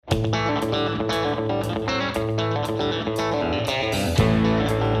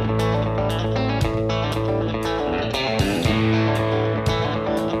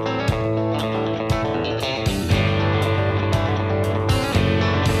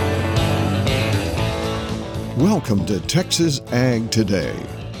Welcome to Texas Ag Today,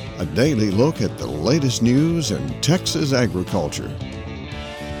 a daily look at the latest news in Texas agriculture.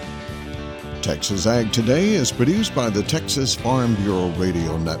 Texas Ag Today is produced by the Texas Farm Bureau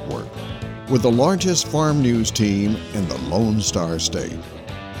Radio Network, with the largest farm news team in the Lone Star State.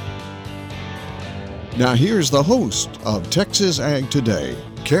 Now here's the host of Texas Ag Today,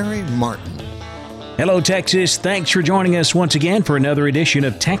 Carrie Martin. Hello, Texas. Thanks for joining us once again for another edition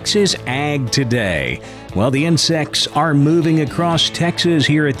of Texas Ag Today. Well, the insects are moving across Texas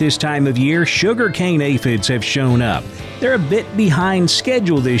here at this time of year. Sugarcane aphids have shown up. They're a bit behind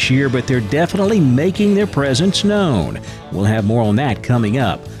schedule this year, but they're definitely making their presence known. We'll have more on that coming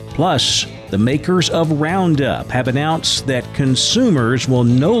up. Plus, the makers of Roundup have announced that consumers will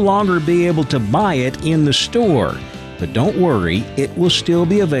no longer be able to buy it in the store. But don't worry, it will still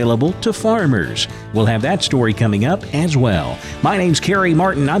be available to farmers. We'll have that story coming up as well. My name's Carrie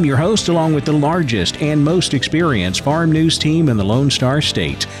Martin. I'm your host, along with the largest and most experienced farm news team in the Lone Star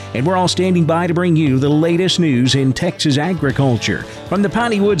State. And we're all standing by to bring you the latest news in Texas agriculture, from the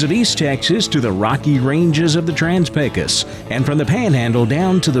piney woods of East Texas to the rocky ranges of the Trans-Pecos, and from the Panhandle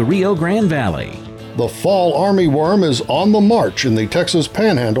down to the Rio Grande Valley. The fall armyworm is on the march in the Texas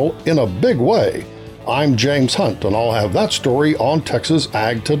Panhandle in a big way. I'm James Hunt, and I'll have that story on Texas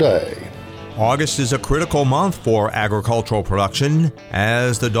Ag Today. August is a critical month for agricultural production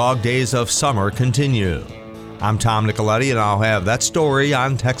as the dog days of summer continue. I'm Tom Nicoletti, and I'll have that story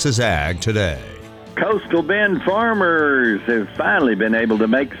on Texas Ag Today. Coastal Bend farmers have finally been able to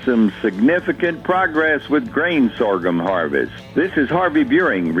make some significant progress with grain sorghum harvest. This is Harvey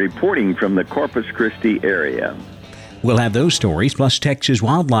Buring reporting from the Corpus Christi area. We'll have those stories, plus Texas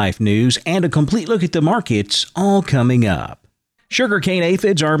wildlife news, and a complete look at the markets, all coming up. Sugarcane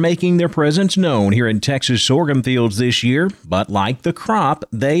aphids are making their presence known here in Texas sorghum fields this year, but like the crop,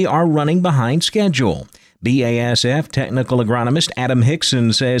 they are running behind schedule. BASF technical agronomist Adam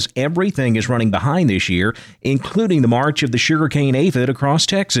Hickson says everything is running behind this year, including the march of the sugarcane aphid across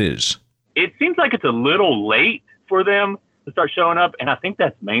Texas. It seems like it's a little late for them to start showing up, and I think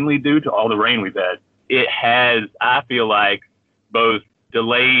that's mainly due to all the rain we've had. It has, I feel like, both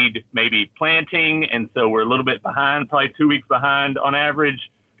delayed maybe planting, and so we're a little bit behind, probably 2 weeks behind on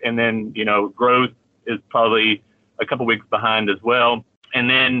average. And then, growth is probably a couple weeks behind as well. And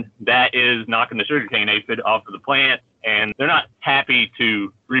then that is knocking the sugarcane aphid off of the plant, and they're not happy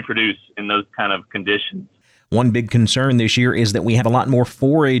to reproduce in those kind of conditions. One big concern this year is that we have a lot more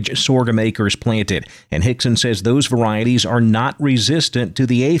forage sorghum acres planted, and Hickson says those varieties are not resistant to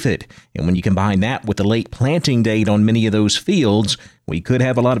the aphid. And when you combine that with the late planting date on many of those fields, we could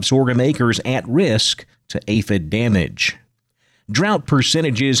have a lot of sorghum acres at risk to aphid damage. Drought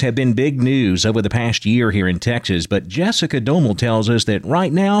percentages have been big news over the past year here in Texas, but Jessica Domel tells us that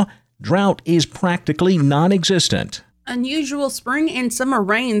right now, drought is practically non-existent. Unusual spring and summer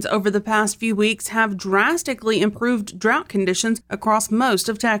rains over the past few weeks have drastically improved drought conditions across most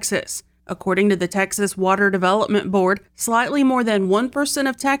of Texas. According to the Texas Water Development Board, slightly more than 1%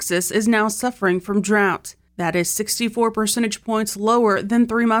 of Texas is now suffering from drought. That is 64 percentage points lower than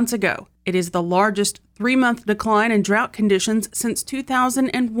 3 months ago. It is the largest 3-month decline in drought conditions since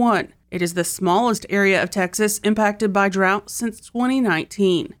 2001. It is the smallest area of Texas impacted by drought since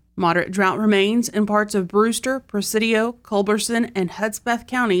 2019. Moderate drought remains in parts of Brewster, Presidio, Culberson, and Hudspeth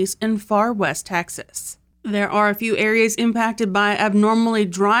counties in far west Texas. There are a few areas impacted by abnormally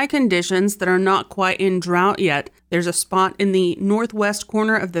dry conditions that are not quite in drought yet. There's a spot in the northwest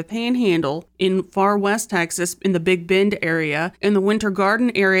corner of the Panhandle in far west Texas, in the Big Bend area, in the Winter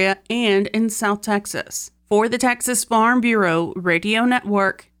Garden area, and in South Texas. For the Texas Farm Bureau Radio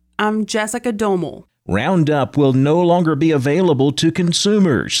Network, I'm Jessica Domel. Roundup will no longer be available to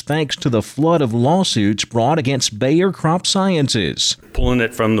consumers thanks to the flood of lawsuits brought against Bayer Crop Sciences. Pulling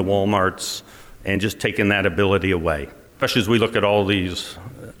it from the Walmarts and just taking that ability away. Especially as we look at all these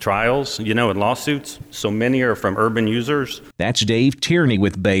trials, and lawsuits, so many are from urban users. That's Dave Tierney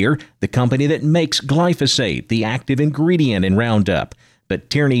with Bayer, the company that makes glyphosate, the active ingredient in Roundup. But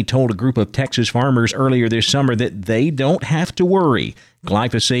Tierney told a group of Texas farmers earlier this summer that they don't have to worry.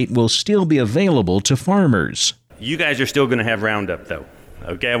 Glyphosate will still be available to farmers. You guys are still going to have Roundup, though.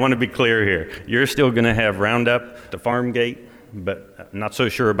 Okay, I want to be clear here. You're still going to have Roundup, the farm gate, but I'm not so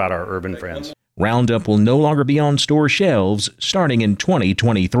sure about our urban friends. Roundup will no longer be on store shelves starting in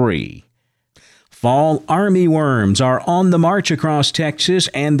 2023. Fall armyworms are on the march across Texas,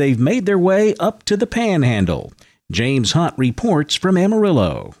 and they've made their way up to the Panhandle. James Hunt reports from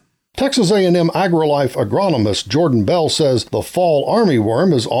Amarillo. Texas A&M AgriLife agronomist Jordan Bell says the fall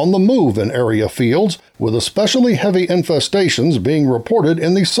armyworm is on the move in area fields, with especially heavy infestations being reported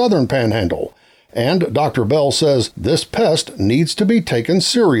in the southern Panhandle. And Dr. Bell says this pest needs to be taken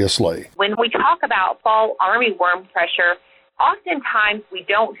seriously. When we talk about fall armyworm pressure, oftentimes we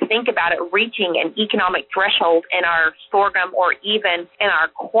don't think about it reaching an economic threshold in our sorghum or even in our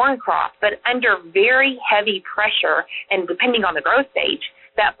corn crop, but under very heavy pressure and depending on the growth stage,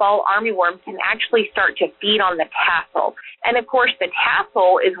 that fall armyworm can actually start to feed on the tassel. And of course, the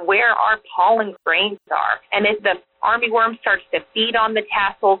tassel is where our pollen grains are. And if the armyworm starts to feed on the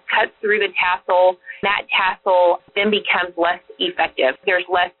tassel, cuts through the tassel, that tassel then becomes less effective. There's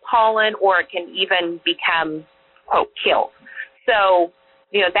less pollen, or it can even become, quote, killed. So,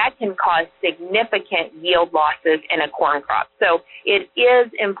 that can cause significant yield losses in a corn crop. So it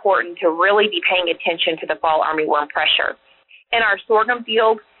is important to really be paying attention to the fall armyworm pressure. In our sorghum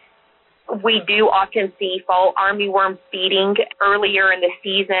field, we do often see fall armyworm feeding earlier in the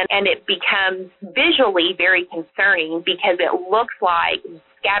season, and it becomes visually very concerning because it looks like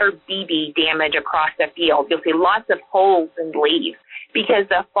scattered BB damage across the field. You'll see lots of holes in leaves because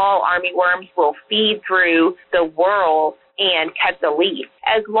the fall armyworms will feed through the whorl and cut the leaf.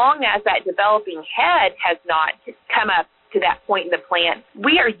 As long as that developing head has not come up to that point in the plant,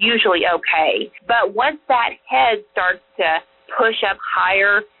 we are usually okay. But once that head starts to push up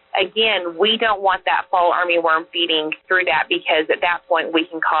higher, again, we don't want that fall armyworm feeding through that because at that point we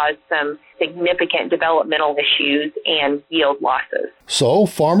can cause some significant developmental issues and yield losses. So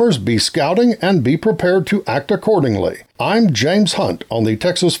farmers, be scouting and be prepared to act accordingly. I'm James Hunt on the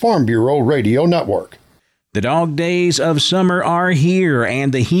Texas Farm Bureau Radio Network. The dog days of summer are here,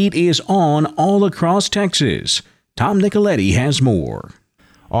 and the heat is on all across Texas. Tom Nicoletti has more.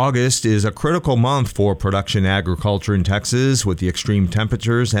 August is a critical month for production agriculture in Texas with the extreme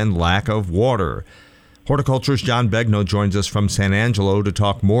temperatures and lack of water. Horticulturist John Begnaud joins us from San Angelo to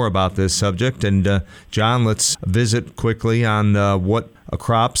talk more about this subject. And John, let's visit quickly on what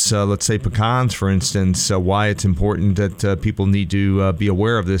crops, let's say pecans, for instance, why it's important that people need to be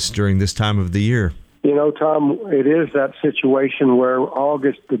aware of this during this time of the year. Tom, it is that situation where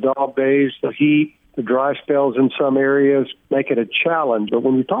August, the dog days, the heat, the dry spells in some areas make it a challenge. But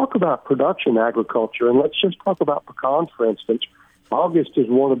when you talk about production agriculture, and let's just talk about pecans, for instance, August is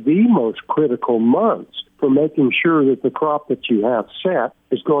one of the most critical months for making sure that the crop that you have set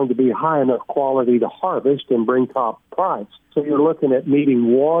is going to be high enough quality to harvest and bring top price. So you're looking at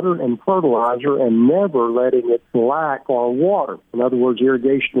needing water and fertilizer and never letting it lack on water. In other words,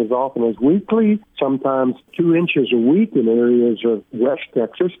 irrigation as often as weekly, sometimes 2 inches a week in areas of West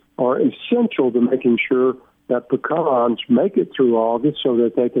Texas are essential to making sure that pecans make it through August so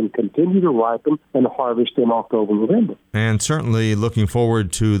that they can continue to ripen and harvest in October, November. And certainly looking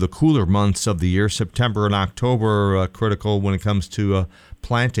forward to the cooler months of the year. September and October are critical when it comes to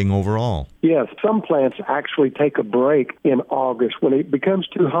planting overall. Yes, some plants actually take a break in August. When it becomes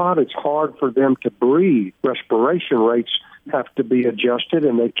too hot, it's hard for them to breathe. Respiration rates have to be adjusted,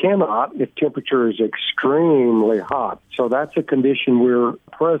 and they cannot if temperature is extremely hot. So that's a condition we're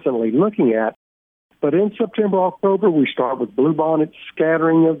presently looking at. But in September, October, we start with bluebonnet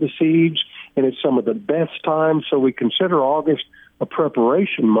scattering of the seeds, and it's some of the best times. So we consider August a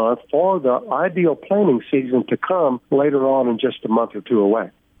preparation month for the ideal planting season to come later on in just a month or two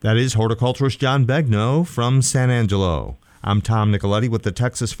away. That is horticulturist John Begnaud from San Angelo. I'm Tom Nicoletti with the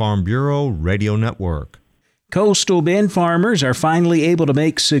Texas Farm Bureau Radio Network. Coastal Bend farmers are finally able to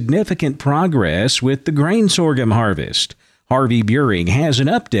make significant progress with the grain sorghum harvest. Harvey Buring has an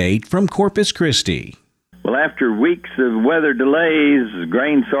update from Corpus Christi. Well, after weeks of weather delays,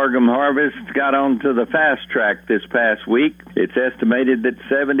 grain sorghum harvest got onto the fast track this past week. It's estimated that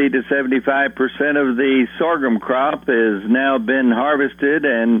 70 to 75% of the sorghum crop has now been harvested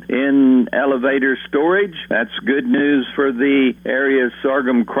and in elevator storage. That's good news for the area's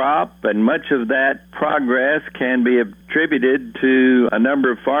sorghum crop, and much of that progress can be attributed to a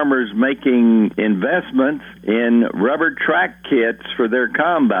number of farmers making investments in rubber track kits for their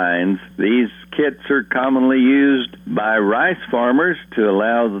combines. These kits are commonly used by rice farmers to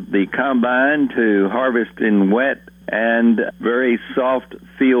allow the combine to harvest in wet and very soft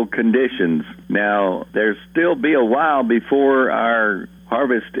field conditions. Now, there'll still be a while before our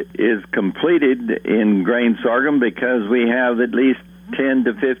harvest is completed in grain sorghum because we have at least 10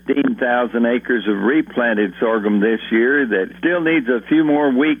 to 15,000 acres of replanted sorghum this year that still needs a few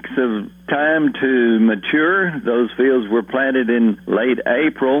more weeks of time to mature. Those fields were planted in late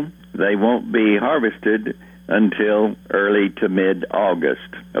April. They won't be harvested until early to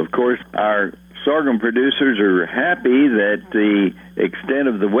mid-August. Of course, our sorghum producers are happy that the extent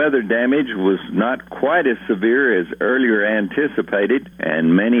of the weather damage was not quite as severe as earlier anticipated,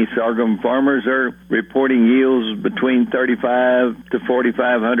 and many sorghum farmers are reporting yields between 3,500 to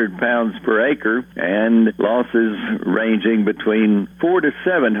 4,500 pounds per acre and losses ranging between 400 to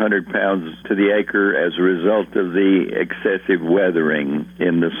 700 pounds to the acre as a result of the excessive weathering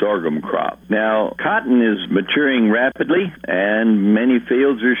in the sorghum crop. Now, cotton is maturing rapidly, and many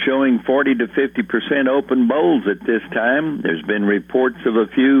fields are showing 40 to 50% open bolls at this time. There's been reports of a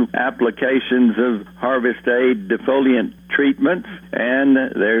few applications of harvest aid defoliant treatments, and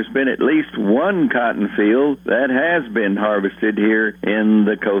there's been at least one cotton field that has been harvested here in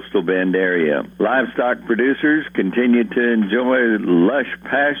the Coastal Bend area. Livestock producers continue to enjoy lush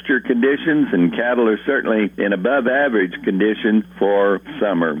pasture conditions, and cattle are certainly in above average condition for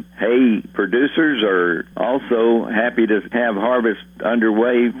summer. Hay producers are also happy to have harvest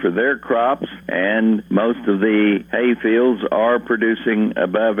underway for their crops, and most of the hay fields are producing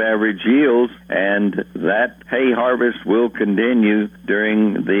above average yields, and that hay harvest will continue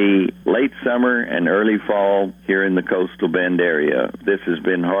during the late summer and early fall here in the Coastal Bend area. This has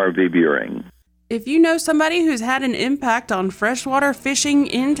been Harvey Buring. If you know somebody who's had an impact on freshwater fishing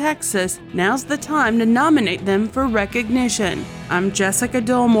in Texas, now's the time to nominate them for recognition. I'm Jessica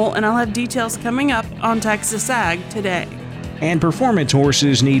Domel, and I'll have details coming up on Texas Ag Today. And performance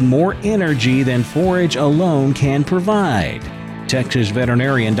horses need more energy than forage alone can provide. Texas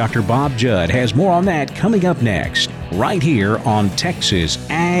veterinarian Dr. Bob Judd has more on that coming up next, right here on Texas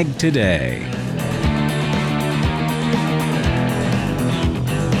Ag Today.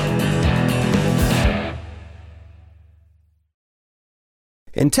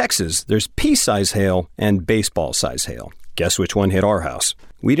 In Texas, there's pea-size hail and baseball-size hail. Guess which one hit our house?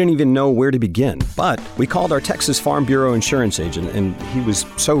 We didn't even know where to begin, but we called our Texas Farm Bureau insurance agent, and he was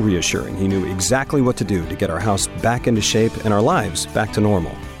so reassuring. He knew exactly what to do to get our house back into shape and our lives back to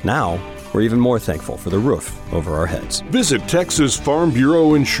normal. Now, we're even more thankful for the roof over our heads. Visit Texas Farm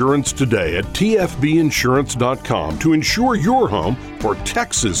Bureau Insurance today at tfbinsurance.com to insure your home for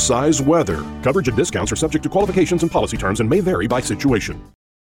Texas-size weather. Coverage and discounts are subject to qualifications and policy terms and may vary by situation.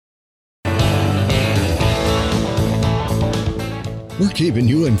 We're keeping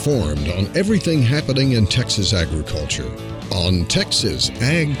you informed on everything happening in Texas agriculture on Texas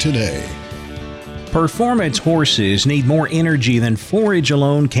Ag Today. Performance horses need more energy than forage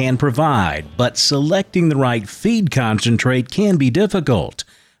alone can provide, but selecting the right feed concentrate can be difficult.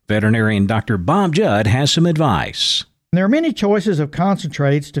 Veterinarian Dr. Bob Judd has some advice. There are many choices of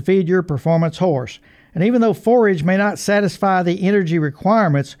concentrates to feed your performance horse, and even though forage may not satisfy the energy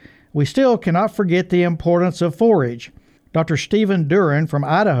requirements, we still cannot forget the importance of forage. Dr. Stephen Duran from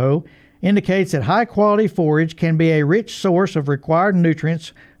Idaho indicates that high-quality forage can be a rich source of required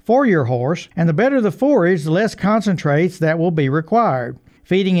nutrients for your horse, and the better the forage, the less concentrates that will be required.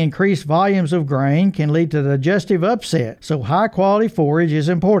 Feeding increased volumes of grain can lead to digestive upset, so high-quality forage is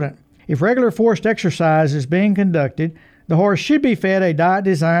important. If regular forced exercise is being conducted, the horse should be fed a diet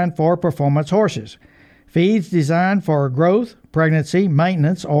designed for performance horses. Feeds designed for growth, pregnancy,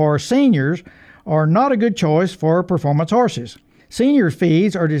 maintenance, or seniors are not a good choice for performance horses. Senior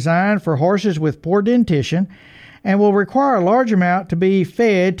feeds are designed for horses with poor dentition and will require a large amount to be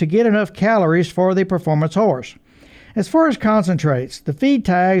fed to get enough calories for the performance horse. As far as concentrates, the feed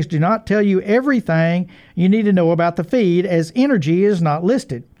tags do not tell you everything you need to know about the feed, as energy is not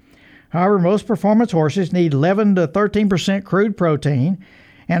listed. However, most performance horses need 11 to 13% crude protein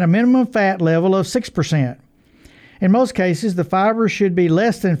and a minimum fat level of 6%. In most cases, the fiber should be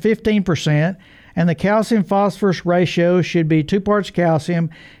less than 15%, and the calcium-phosphorus ratio should be 2 parts calcium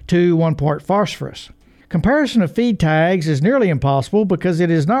to 1 part phosphorus. Comparison of feed tags is nearly impossible because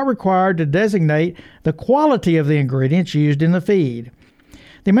it is not required to designate the quality of the ingredients used in the feed.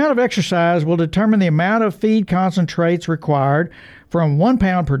 The amount of exercise will determine the amount of feed concentrates required, from 1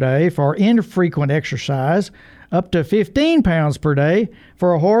 pound per day for infrequent exercise up to 15 pounds per day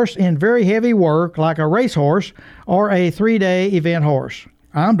for a horse in very heavy work like a racehorse or a 3-day event horse.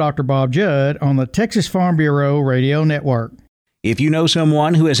 I'm Dr. Bob Judd on the Texas Farm Bureau Radio Network. If you know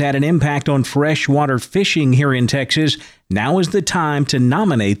someone who has had an impact on freshwater fishing here in Texas, now is the time to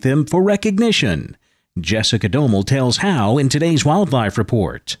nominate them for recognition. Jessica Domel tells how in today's Wildlife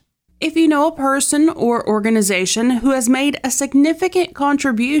Report. If you know a person or organization who has made a significant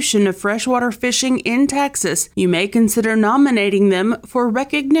contribution to freshwater fishing in Texas, you may consider nominating them for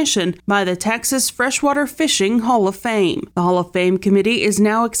recognition by the Texas Freshwater Fishing Hall of Fame. The Hall of Fame Committee is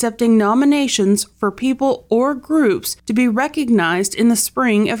now accepting nominations for people or groups to be recognized in the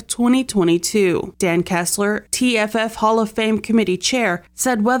spring of 2022. Dan Kessler, TFF Hall of Fame Committee Chair,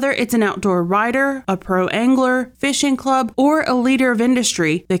 said whether it's an outdoor writer, a pro angler, fishing club, or a leader of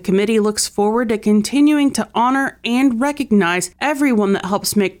industry, the committee looks forward to continuing to honor and recognize everyone that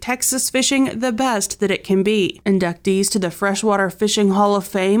helps make Texas fishing the best that it can be. Inductees to the Freshwater Fishing Hall of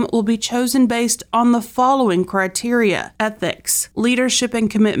Fame will be chosen based on the following criteria: ethics, leadership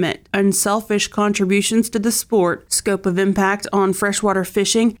and commitment, unselfish contributions to the sport, scope of impact on freshwater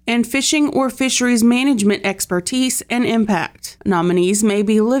fishing, and fishing or fisheries management expertise and impact. Nominees may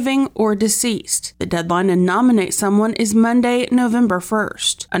be living or deceased. The deadline to nominate someone is Monday, November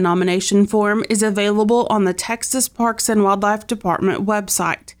 1st. A nomination form is available on the Texas Parks and Wildlife Department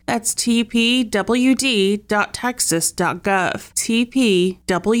website. That's tpwd.texas.gov.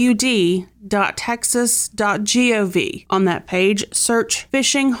 tpwd.texas.gov. On that page, search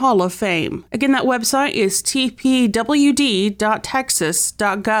Fishing Hall of Fame. Again, that website is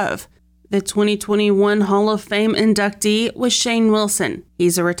tpwd.texas.gov. The 2021 Hall of Fame inductee was Shane Wilson.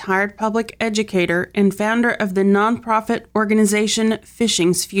 He's a retired public educator and founder of the nonprofit organization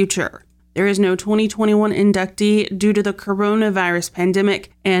Fishing's Future. There is no 2021 inductee due to the coronavirus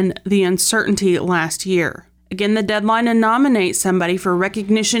pandemic and the uncertainty last year. Again, the deadline to nominate somebody for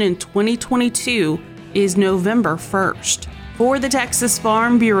recognition in 2022 is November 1st. For the Texas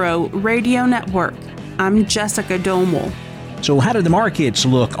Farm Bureau Radio Network, I'm Jessica Domel. So how did the markets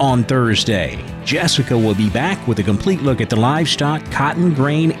look on Thursday? Jessica will be back with a complete look at the livestock, cotton,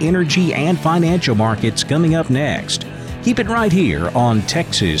 grain, energy, and financial markets coming up next. Keep it right here on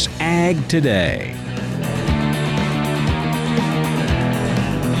Texas Ag Today.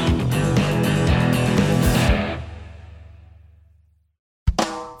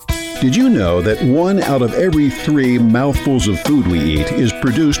 Did you know that 1 out of every 3 mouthfuls of food we eat is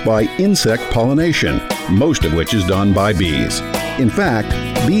produced by insect pollination, most of which is done by bees? In fact,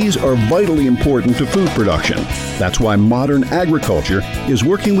 bees are vitally important to food production. That's why modern agriculture is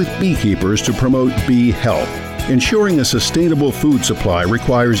working with beekeepers to promote bee health. Ensuring a sustainable food supply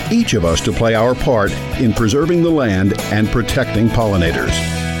requires each of us to play our part in preserving the land and protecting pollinators.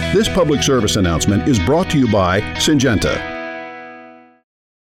 This public service announcement is brought to you by Syngenta.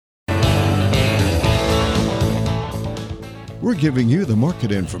 We're giving you the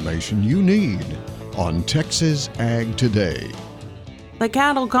market information you need on Texas Ag Today. The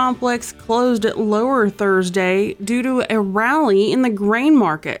cattle complex closed at lower Thursday due to a rally in the grain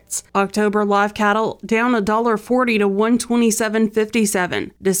markets. October live cattle down $1.40 to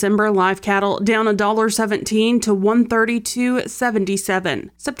 $127.57. December live cattle down $1.17 to $132.77.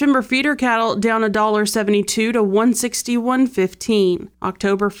 September feeder cattle down $1.72 to $161.15.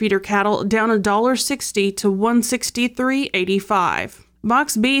 October feeder cattle down $1.60 to $163.85.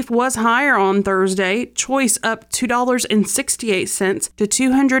 Box beef was higher on Thursday, choice up $2.68 to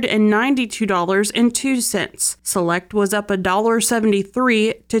 $292.02. Select was up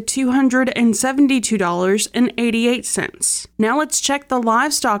 $1.73 to $272.88. Now let's check the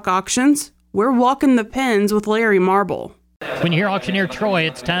livestock auctions. We're walking the pens with Larry Marble. When you hear Auctioneer Troy,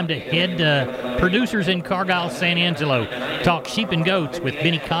 it's time to head to Producers in Cargyle, San Angelo. Talk sheep and goats with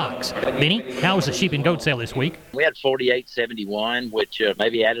Benny Cox. Benny, how was the sheep and goat sale this week? We had 48.71, which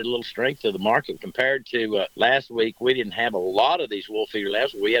maybe added a little strength to the market compared to last week. We didn't have a lot of these wool feeder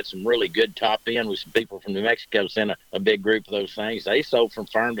last week. We had some really good top end with some people from New Mexico sent a big group of those things. They sold from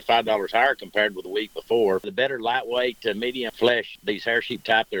firm to $5 higher compared with the week before. The better lightweight to medium flesh, these hair sheep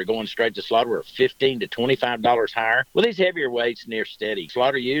type that are going straight to slaughter are $15 to $25 higher. Well, these heavier weights near steady.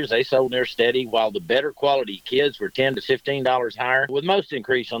 Slaughter ewes, they sold near steady, while the better quality kids were $10 to $15 higher. With most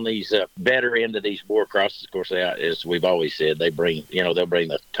increase on these better end of these boar crosses, of course, as we've always said, they'll bring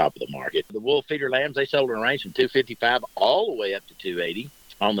the top of the market. The wool feeder lambs, they sold in a range from $255 all the way up to $280.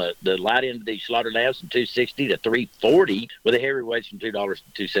 On the light end of these slaughter lambs from $260 to $340, with the heavy weights from $2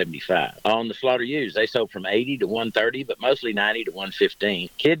 to $275. On the slaughter ewes, they sold from $80 to $130, but mostly $90 to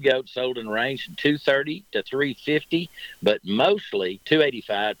 $115. Kid goats sold in a range from $230 to $350, but mostly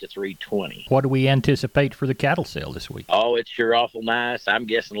 $285 to $320. What do we anticipate for the cattle sale this week? Oh, it's sure awful nice. I'm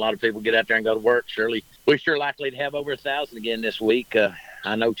guessing a lot of people get out there and go to work. We're sure likely to have over 1,000 again this week.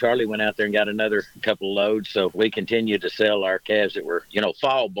 I know Charlie went out there and got another couple of loads, so we continue to sell our calves that were,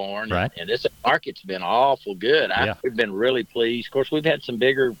 fall born. Right. And this market's been awful good. We've been really pleased. Of course, we've had some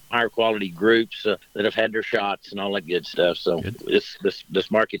bigger, higher quality groups that have had their shots and all that good stuff. So this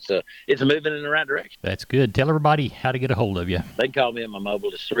market's it's moving in the right direction. That's good. Tell everybody how to get a hold of you. They can call me on my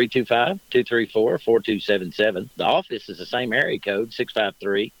mobile. It's 325-234-4277. The office is the same area code,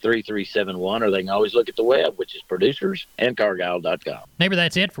 653-3371, or they can always look at the web, which is producersandcargyle.com. Neighbor,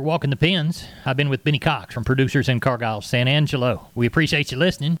 that's it for Walking the Pens. I've been with Benny Cox from Producers in Cargyle, San Angelo. We appreciate you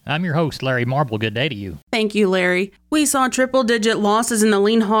listening. I'm your host, Larry Marble. Good day to you. Thank you, Larry. We saw triple-digit losses in the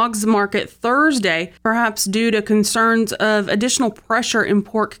lean hogs market Thursday, perhaps due to concerns of additional pressure in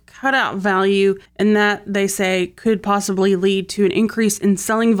pork cutout value, and that, they say, could possibly lead to an increase in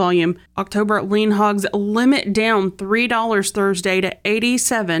selling volume. October lean hogs limit down $3 Thursday to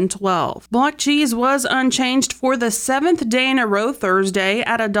 $87.12. Block cheese was unchanged for the 7th day in a row Thursday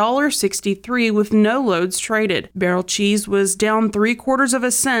at $1.63 with no loads traded. Barrel cheese was down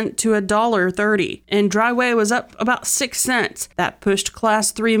 3/4 cent to $1.30, and dry whey was up about 6 cents. That pushed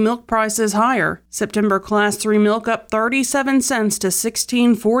Class 3 milk prices higher. September Class 3 milk up 37 cents to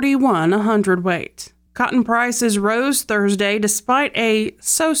 $16.41 a hundredweight. Cotton prices rose Thursday despite a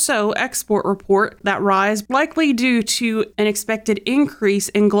so-so export report. That rise likely due to an expected increase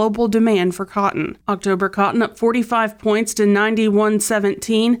in global demand for cotton. October cotton up 45 points to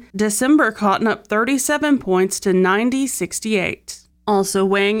 91.17. December cotton up 37 points to 90.68. Also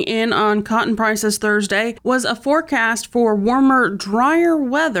weighing in on cotton prices Thursday was a forecast for warmer, drier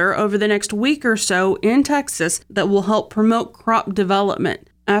weather over the next week or so in Texas that will help promote crop development.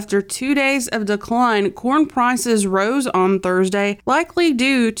 After 2 days of decline, corn prices rose on Thursday, likely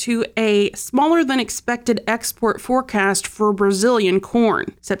due to a smaller than expected export forecast for Brazilian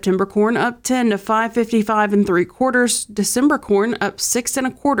corn. September corn up 10 to 5.55 3/4. December corn up 6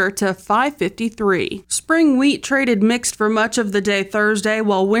 1/4 to 5.53. Spring wheat traded mixed for much of the day Thursday,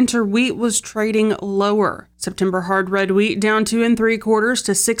 while winter wheat was trading lower. September hard red wheat down 2 3/4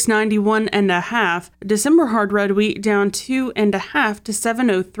 to 6.91 1/2. December hard red wheat down 2 1/2 to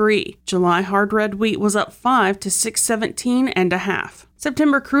 7.03. July hard red wheat was up 5 to 6.17 1/2.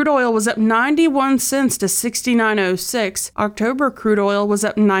 September crude oil was up 91 cents to 69.06. October crude oil was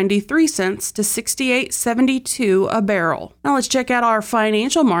up 93 cents to 68.72 a barrel. Now let's check out our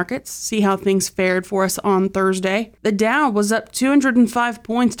financial markets, see how things fared for us on Thursday. The Dow was up 205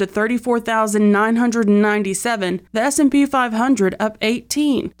 points to 34,997. The S&P 500 up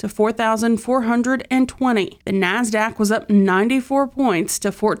 18 to 4,420. The Nasdaq was up 94 points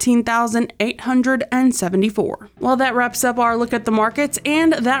to 14,874. Well, that wraps up our look at the markets.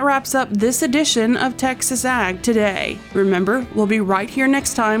 And that wraps up this edition of Texas Ag Today. Remember, we'll be right here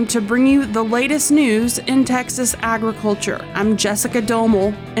next time to bring you the latest news in Texas agriculture. I'm Jessica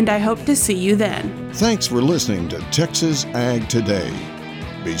Domel, and I hope to see you then. Thanks for listening to Texas Ag Today.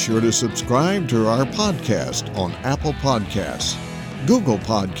 Be sure to subscribe to our podcast on Apple Podcasts, Google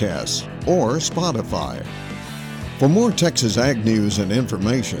Podcasts, or Spotify. For more Texas Ag news and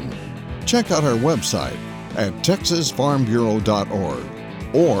information, check out our website at texasfarmbureau.org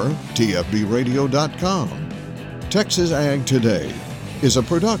or tfbradio.com. Texas Ag Today is a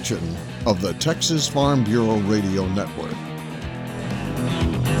production of the Texas Farm Bureau Radio Network.